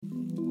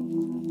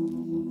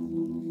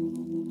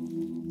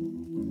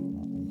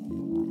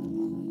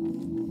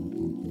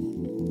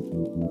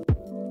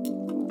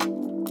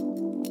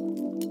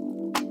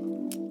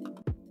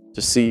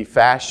to see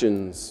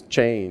fashions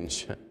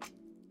change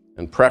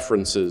and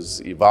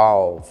preferences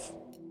evolve,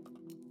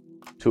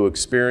 to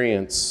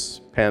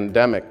experience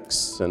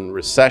pandemics and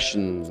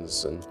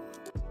recessions and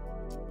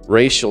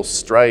racial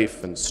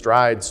strife and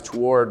strides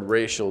toward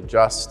racial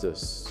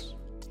justice.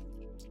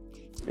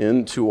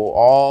 Into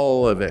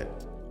all of it,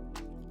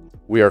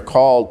 we are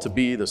called to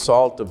be the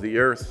salt of the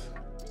earth.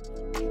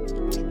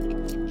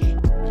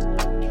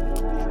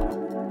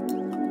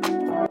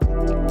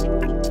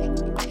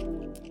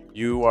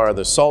 You are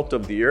the salt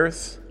of the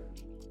earth,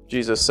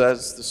 Jesus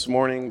says this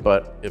morning,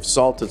 but if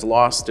salt has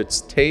lost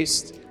its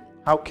taste,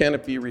 how can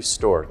it be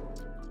restored?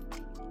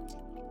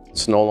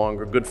 It's no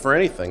longer good for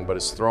anything, but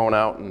is thrown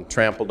out and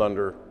trampled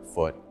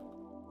underfoot.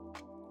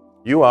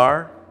 You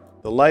are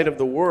the light of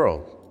the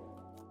world.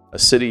 A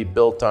city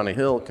built on a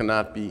hill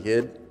cannot be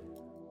hid.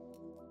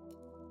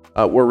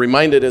 We're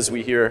reminded as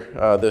we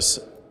hear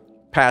this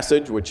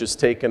passage, which is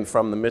taken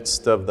from the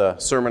midst of the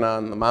Sermon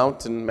on the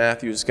Mount in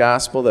Matthew's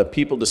Gospel, that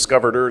people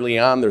discovered early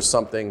on there's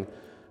something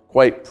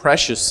quite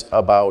precious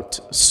about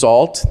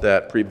salt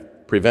that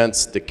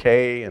prevents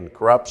decay and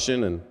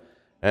corruption,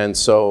 and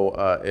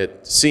so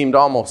it seemed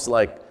almost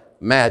like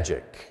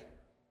magic.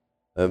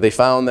 They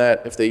found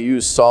that if they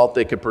used salt,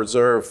 they could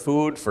preserve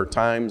food for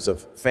times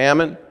of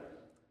famine,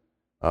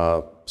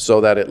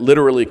 so that it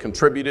literally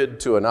contributed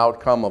to an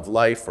outcome of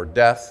life or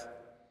death.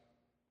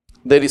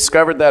 They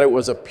discovered that it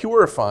was a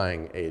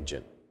purifying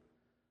agent.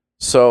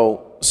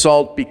 So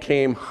salt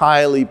became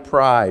highly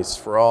prized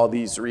for all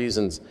these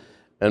reasons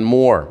and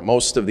more.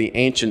 Most of the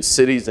ancient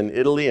cities in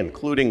Italy,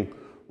 including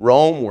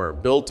Rome, were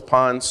built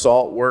upon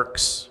salt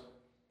works.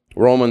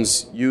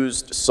 Romans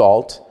used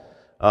salt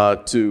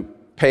to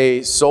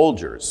pay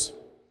soldiers.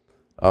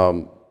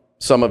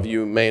 Some of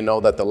you may know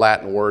that the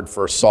Latin word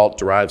for salt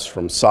derives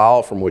from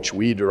sal, from which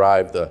we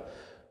derive the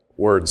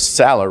word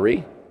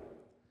salary,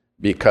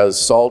 because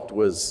salt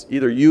was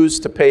either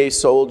used to pay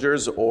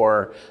soldiers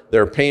or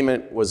their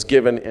payment was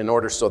given in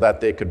order so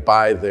that they could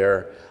buy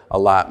their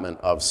allotment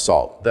of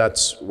salt.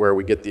 That's where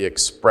we get the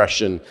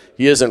expression,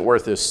 he isn't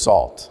worth his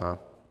salt.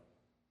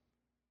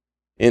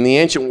 In the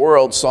ancient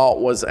world, salt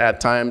was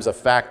at times a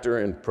factor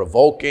in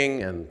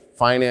provoking and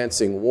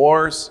financing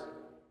wars.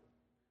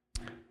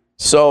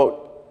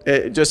 So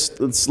just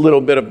this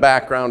little bit of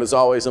background is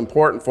always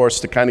important for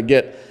us to kind of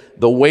get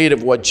the weight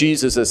of what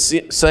Jesus is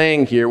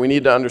saying here. We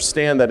need to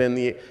understand that in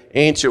the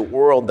ancient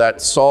world, that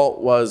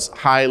salt was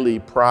highly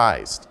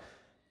prized.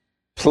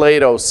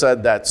 Plato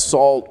said that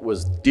salt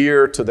was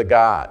dear to the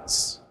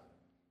gods.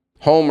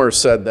 Homer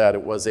said that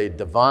it was a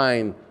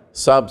divine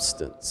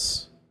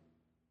substance.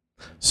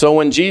 So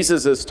when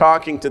Jesus is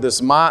talking to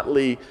this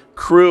motley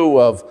crew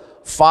of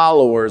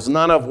followers,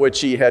 none of which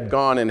he had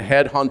gone and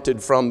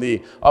headhunted from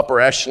the upper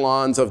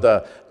echelons of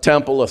the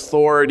temple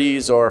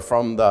authorities or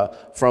from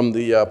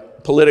the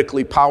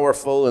politically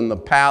powerful in the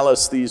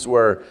palace. These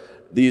were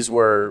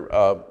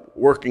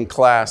working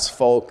class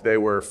folk. They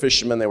were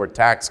fishermen. They were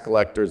tax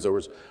collectors. There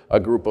was a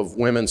group of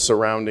women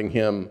surrounding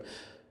him.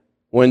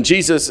 When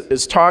Jesus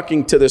is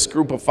talking to this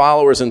group of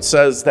followers and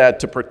says that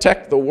to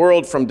protect the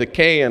world from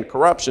decay and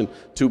corruption,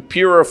 to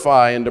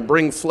purify and to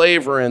bring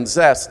flavor and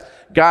zest,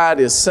 God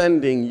is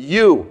sending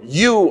you.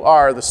 You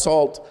are the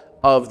salt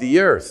of the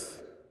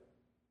earth.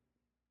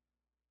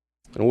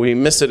 And we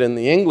miss it in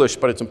the English,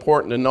 but it's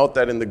important to note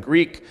that in the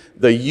Greek,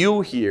 the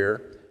you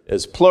here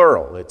is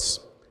plural. It's,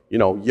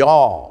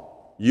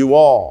 y'all, you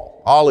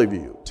all of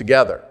you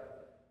together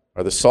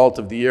are the salt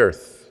of the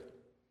earth.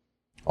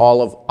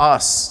 All of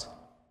us,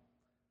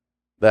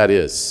 that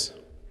is.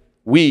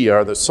 We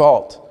are the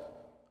salt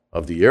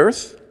of the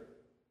earth.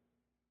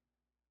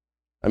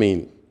 I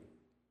mean,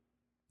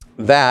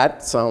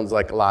 that sounds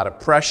like a lot of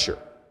pressure,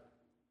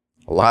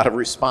 a lot of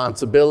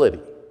responsibility.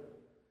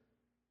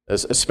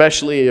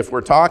 Especially if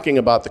we're talking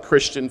about the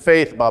Christian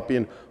faith, about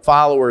being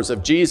followers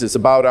of Jesus,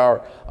 about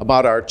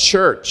our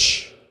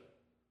church.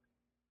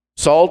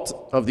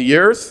 Salt of the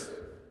earth?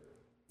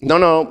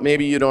 No,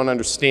 maybe you don't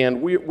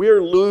understand.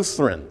 We're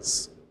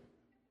Lutherans.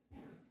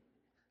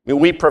 I mean,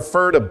 we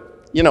prefer to,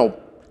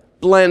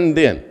 blend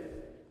in,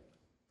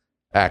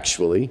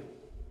 actually.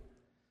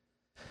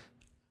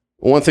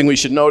 One thing we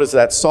should note is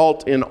that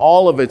salt, in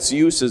all of its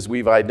uses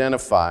we've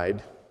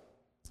identified,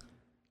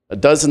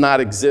 does not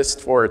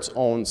exist for its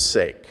own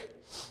sake.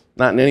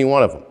 Not in any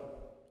one of them.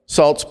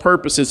 Salt's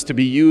purpose is to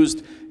be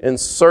used in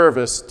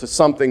service to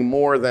something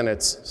more than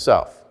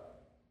itself.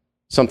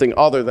 Something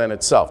other than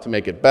itself, to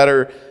make it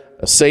better,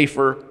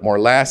 safer, more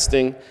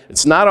lasting.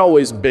 It's not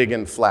always big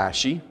and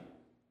flashy.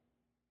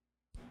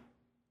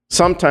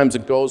 Sometimes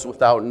it goes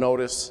without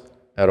notice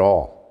at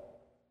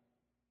all.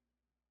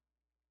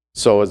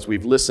 So as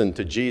we've listened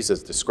to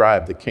Jesus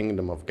describe the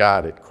kingdom of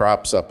God, it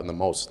crops up in the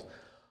most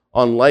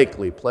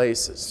unlikely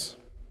places.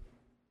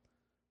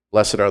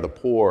 Blessed are the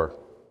poor.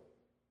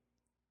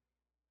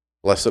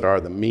 Blessed are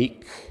the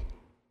meek.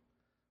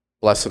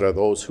 Blessed are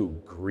those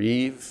who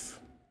grieve.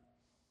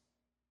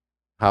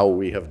 How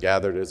we have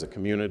gathered as a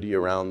community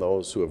around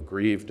those who have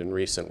grieved in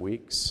recent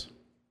weeks.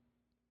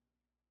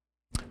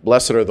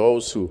 Blessed are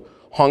those who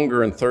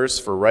hunger and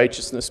thirst for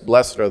righteousness.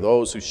 Blessed are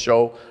those who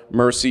show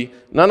mercy.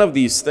 None of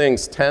these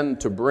things tend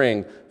to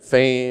bring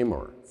fame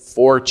or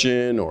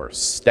fortune or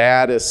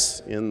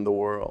status in the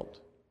world.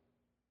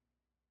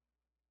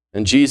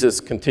 And Jesus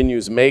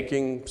continues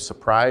making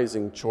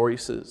surprising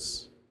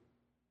choices,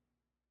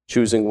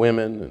 choosing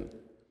women and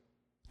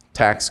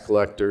tax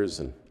collectors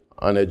and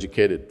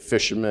uneducated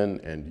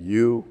fishermen and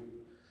you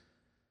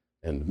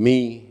and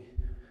me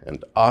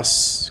and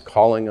us,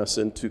 calling us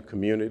into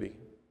community.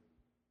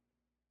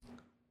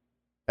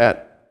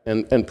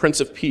 And Prince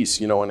of Peace,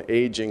 an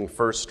aging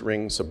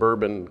first-ring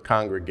suburban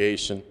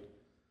congregation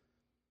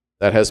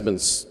that has been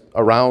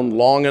around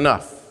long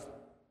enough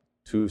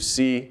to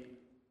see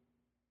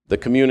the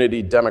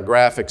community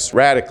demographics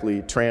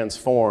radically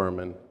transform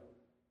and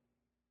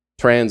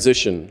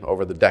transition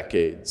over the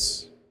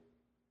decades,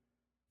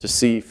 to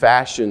see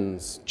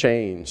fashions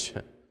change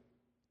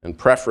and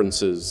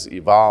preferences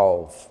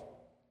evolve,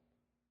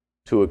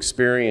 to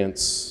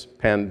experience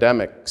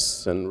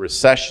pandemics and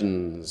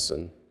recessions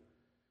and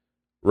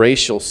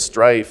racial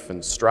strife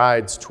and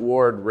strides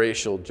toward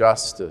racial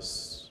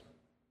justice.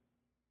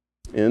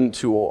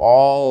 Into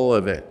all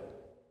of it,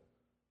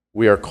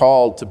 we are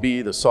called to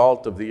be the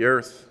salt of the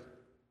earth.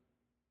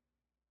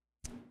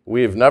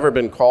 We have never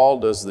been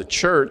called as the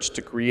church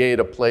to create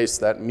a place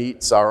that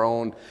meets our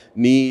own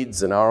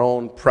needs and our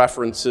own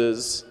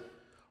preferences,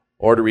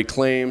 or to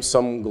reclaim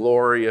some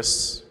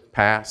glorious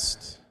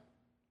past,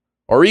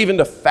 or even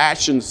to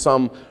fashion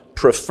some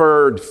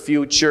preferred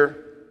future.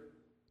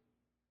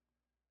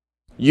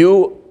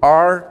 You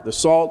are the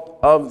salt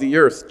of the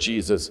earth,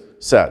 Jesus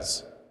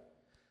says.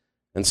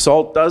 And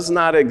salt does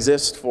not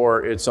exist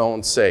for its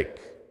own sake.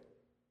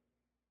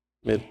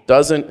 It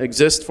doesn't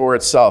exist for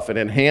itself. It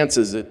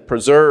enhances, it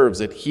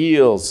preserves, it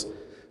heals.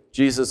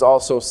 Jesus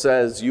also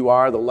says, you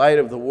are the light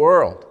of the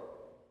world.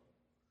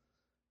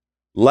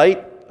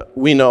 Light,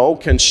 we know,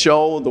 can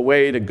show the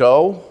way to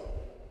go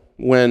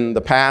when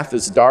the path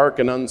is dark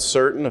and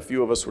uncertain. A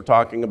few of us were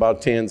talking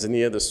about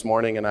Tanzania this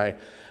morning, and I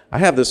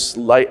have this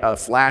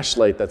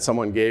flashlight that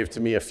someone gave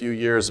to me a few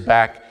years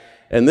back,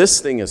 and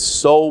this thing is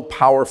so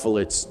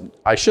powerful.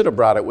 I should have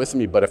brought it with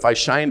me, but if I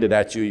shined it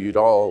at you, you'd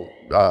all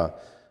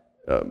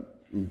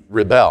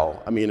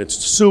rebel. I mean, it's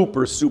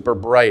super, super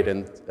bright,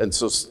 and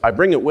so I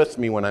bring it with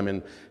me when I'm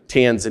in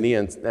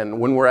Tanzania, and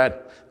when we're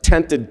at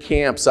tented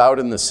camps out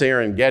in the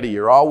Serengeti,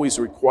 you're always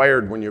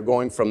required, when you're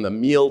going from the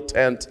meal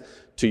tent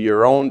to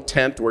your own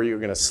tent where you're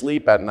going to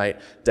sleep at night,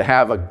 to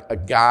have a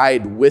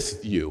guide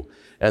with you.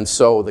 And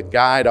so the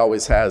guide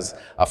always has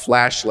a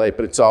flashlight,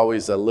 but it's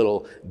always a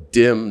little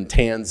dim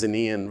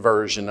Tanzanian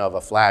version of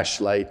a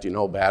flashlight.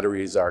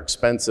 Batteries are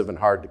expensive and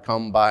hard to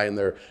come by, and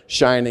they're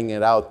shining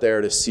it out there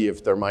to see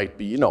if there might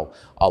be,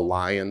 a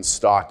lion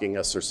stalking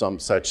us or some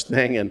such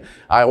thing. And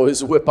I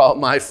always whip out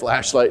my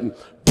flashlight and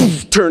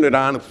turn it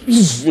on,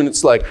 and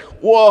it's like,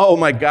 whoa,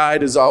 my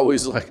guide is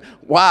always like,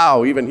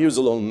 wow. Even he was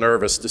a little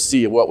nervous to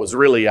see what was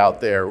really out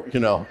there,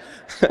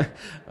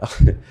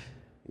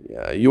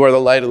 Yeah, you are the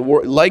light of the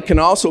world. Light can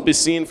also be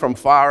seen from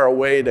far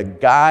away to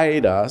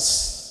guide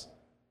us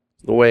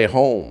the way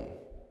home.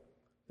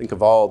 Think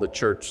of all the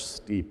church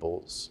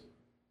steeples.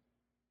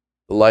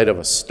 The light of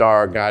a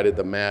star guided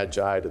the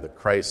Magi to the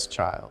Christ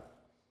child.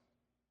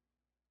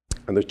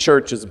 And the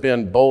church has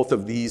been both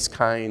of these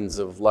kinds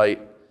of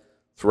light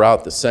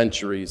throughout the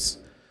centuries,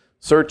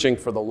 searching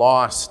for the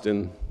lost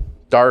in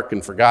dark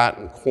and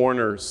forgotten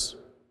corners,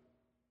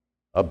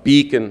 a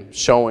beacon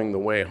showing the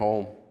way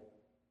home.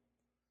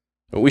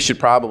 And we should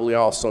probably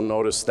also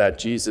notice that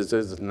Jesus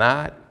is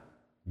not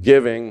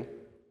giving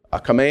a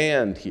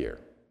command here.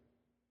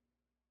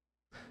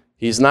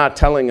 He's not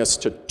telling us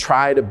to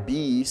try to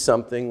be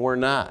something we're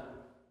not.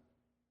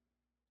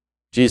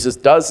 Jesus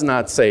does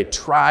not say,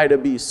 try to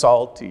be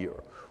salty,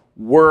 or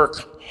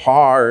work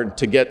hard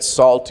to get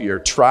salty, or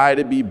try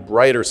to be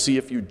brighter, see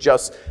if you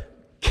just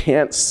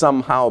can't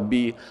somehow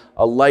be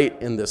a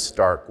light in this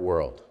dark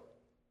world.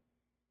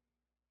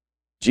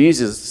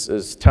 Jesus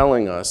is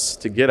telling us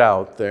to get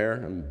out there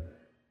and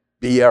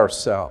be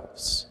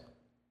ourselves.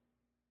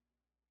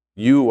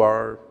 You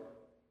are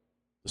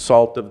the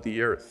salt of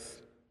the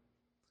earth.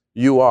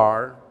 You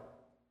are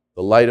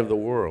the light of the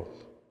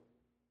world.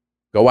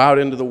 Go out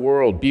into the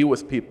world, be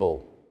with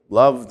people,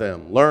 love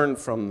them, learn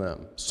from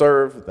them,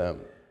 serve them.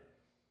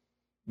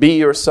 Be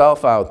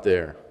yourself out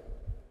there.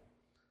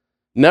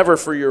 Never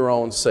for your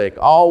own sake,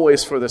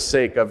 always for the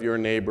sake of your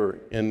neighbor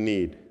in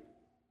need.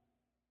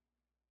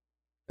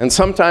 And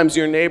sometimes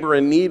your neighbor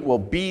in need will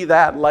be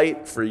that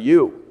light for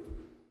you.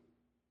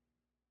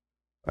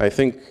 I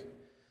think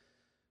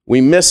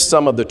we miss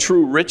some of the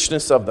true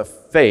richness of the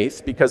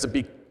faith because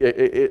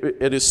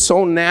it is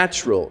so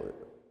natural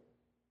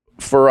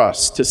for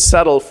us to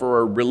settle for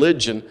a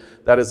religion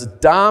that is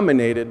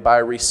dominated by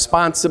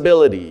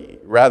responsibility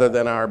rather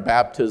than our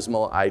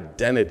baptismal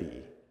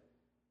identity.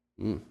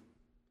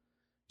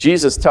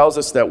 Jesus tells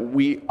us that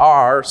we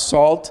are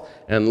salt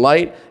and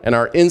light, and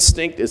our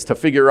instinct is to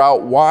figure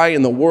out why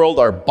in the world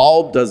our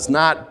bulb does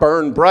not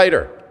burn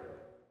brighter.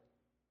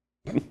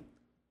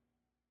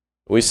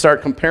 We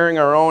start comparing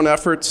our own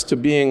efforts to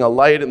being a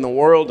light in the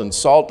world and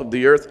salt of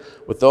the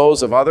earth with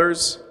those of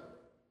others.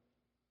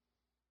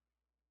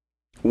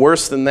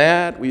 Worse than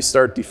that, we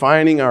start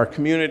defining our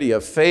community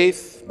of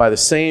faith by the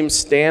same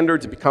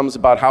standards. It becomes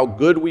about how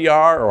good we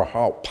are, or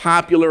how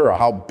popular, or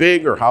how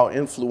big, or how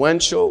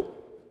influential.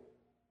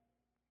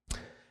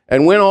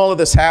 And when all of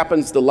this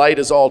happens, the light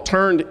is all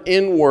turned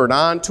inward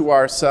onto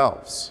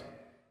ourselves,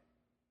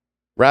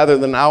 rather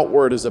than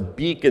outward as a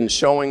beacon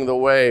showing the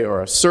way,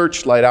 or a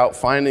searchlight out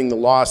finding the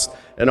lost.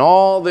 And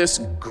all this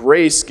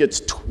grace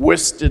gets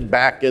twisted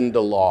back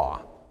into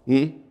law.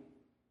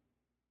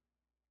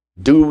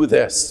 Do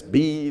this,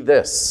 be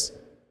this.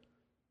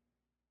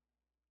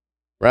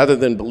 Rather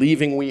than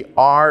believing we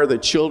are the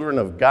children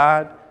of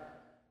God,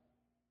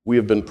 we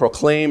have been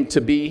proclaimed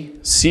to be,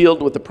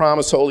 sealed with the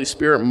promised Holy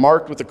Spirit,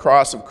 marked with the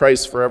cross of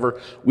Christ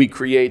forever. We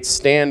create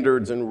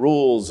standards and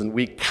rules, and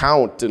we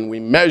count, and we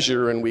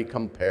measure, and we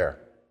compare.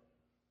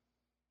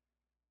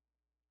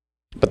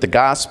 But the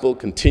gospel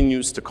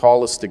continues to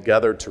call us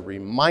together to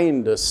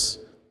remind us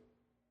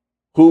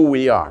who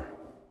we are.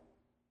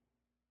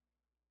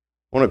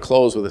 I want to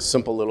close with a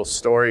simple little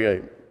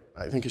story.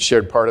 I think I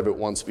shared part of it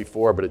once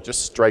before, but it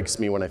just strikes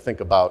me when I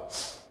think about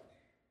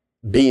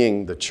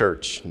being the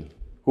church and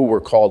who we're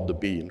called to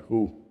be and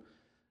who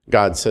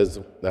God says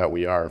that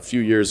we are. A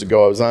few years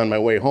ago, I was on my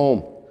way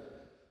home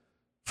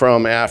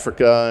from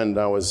Africa, and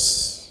I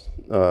was,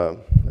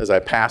 as I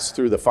passed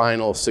through the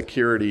final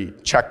security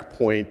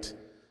checkpoint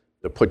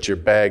to put your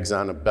bags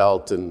on a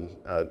belt and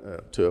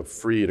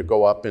free to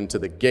go up into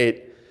the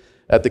gate,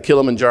 at the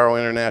Kilimanjaro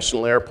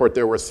International Airport,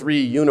 there were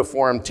 3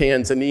 uniformed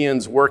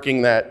Tanzanians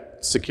working that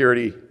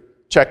security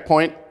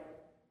checkpoint.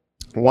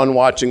 One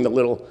watching the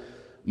little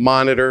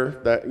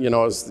monitor that,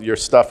 as your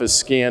stuff is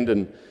scanned,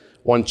 and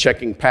one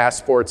checking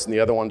passports, and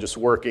the other one just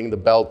working the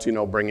belt,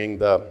 bringing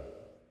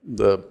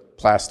the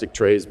plastic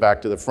trays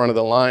back to the front of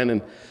the line.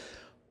 And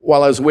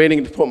while I was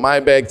waiting to put my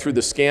bag through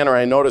the scanner,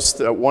 I noticed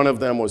that one of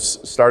them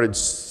started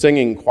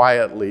singing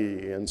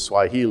quietly in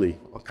Swahili,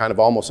 kind of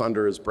almost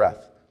under his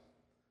breath.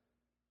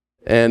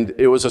 And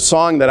it was a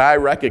song that I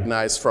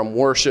recognized from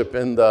worship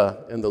in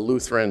the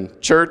Lutheran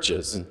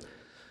churches. And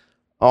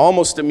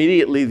almost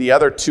immediately, the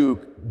other 2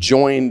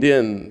 joined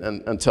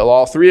in, until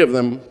all 3 of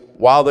them,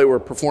 while they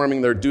were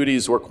performing their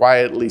duties, were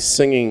quietly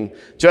singing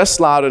just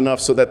loud enough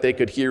so that they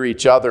could hear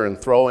each other and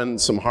throw in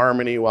some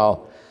harmony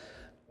while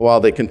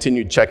they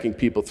continued checking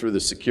people through the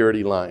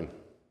security line.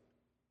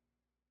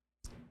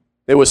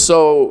 It was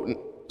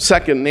so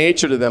second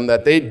nature to them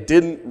that they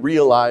didn't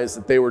realize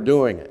that they were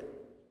doing it.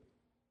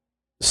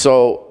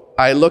 So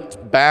I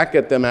looked back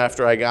at them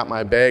after I got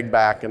my bag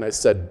back, and I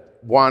said,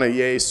 "Bwana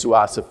Yesu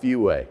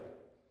asifiwe,"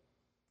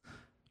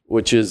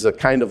 which is a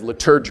kind of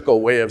liturgical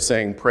way of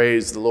saying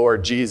praise the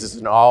Lord Jesus,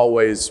 and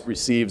always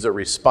receives a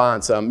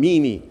response,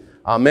 Amini,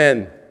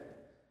 Amen.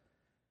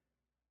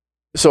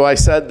 So I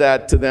said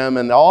that to them,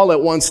 and all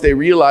at once they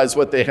realized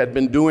what they had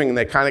been doing, and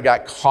they kind of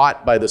got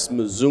caught by this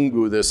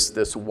Mzungu,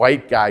 this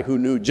white guy who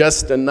knew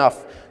just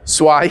enough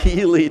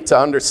Swahili to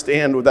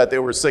understand that they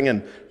were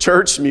singing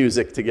church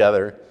music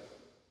together.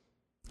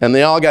 And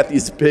they all got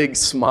these big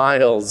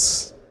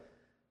smiles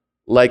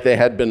like they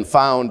had been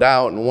found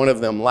out, and one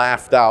of them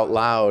laughed out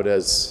loud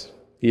as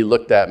he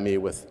looked at me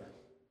with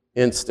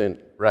instant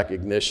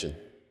recognition.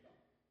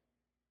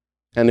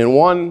 And in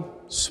one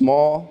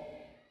small,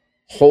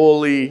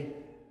 holy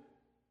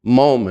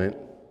moment,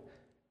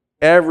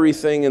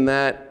 everything in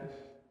that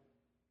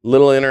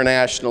little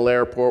international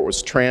airport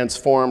was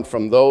transformed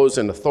from those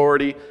in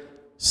authority,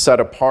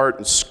 set apart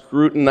and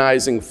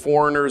scrutinizing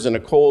foreigners in a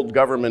cold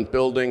government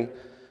building,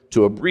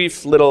 to a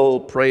brief little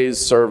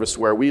praise service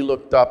where we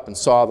looked up and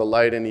saw the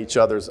light in each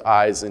other's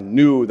eyes and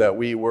knew that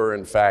we were,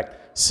 in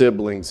fact,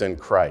 siblings in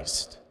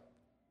Christ.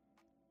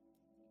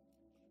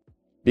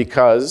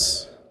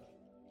 Because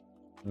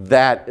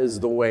that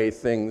is the way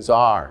things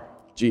are,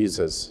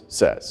 Jesus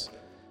says.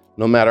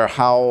 No matter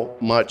how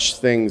much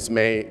things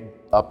may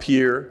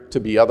appear to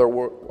be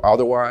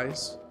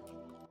otherwise,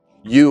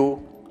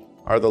 you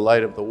are the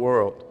light of the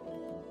world.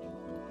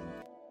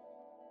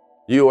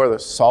 You are the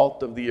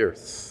salt of the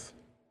earth.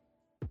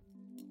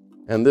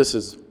 And this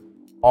is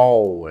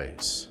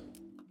always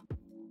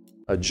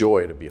a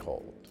joy to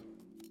behold.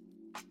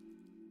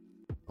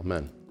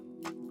 Amen.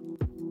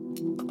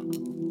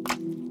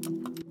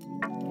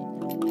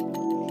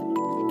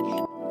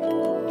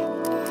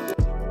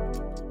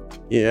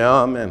 Yeah,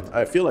 amen.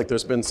 I feel like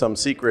there's been some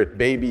secret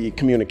baby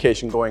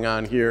communication going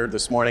on here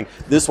this morning.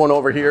 This one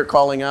over here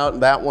calling out,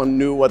 and that one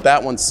knew what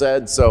that one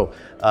said, so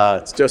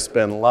it's just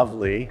been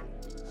lovely.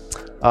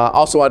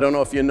 Also, I don't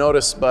know if you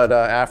noticed, but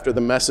after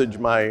the message,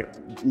 my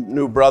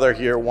new brother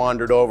here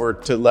wandered over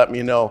to let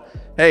me know,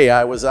 hey,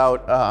 I was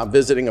out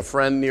visiting a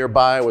friend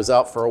nearby. I was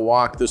out for a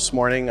walk this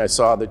morning. I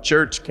saw the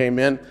church, came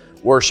in,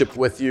 worshiped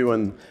with you,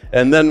 and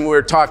then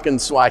we're talking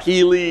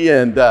Swahili,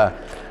 and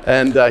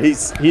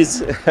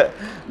he's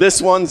this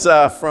one's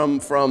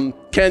from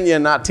Kenya,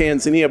 not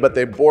Tanzania, but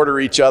they border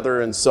each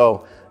other, and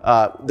so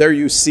there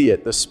you see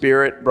it. The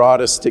Spirit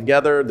brought us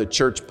together. The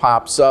church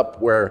pops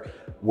up where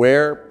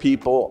where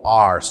people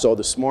are. So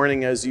this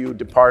morning, as you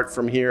depart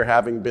from here,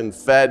 having been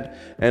fed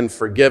and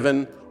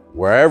forgiven,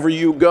 wherever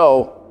you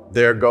go,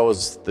 there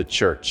goes the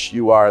church.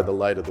 You are the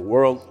light of the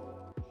world.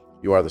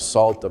 You are the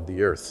salt of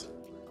the earth.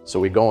 So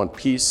we go in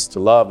peace to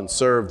love and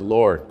serve the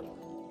Lord.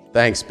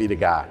 Thanks be to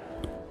God.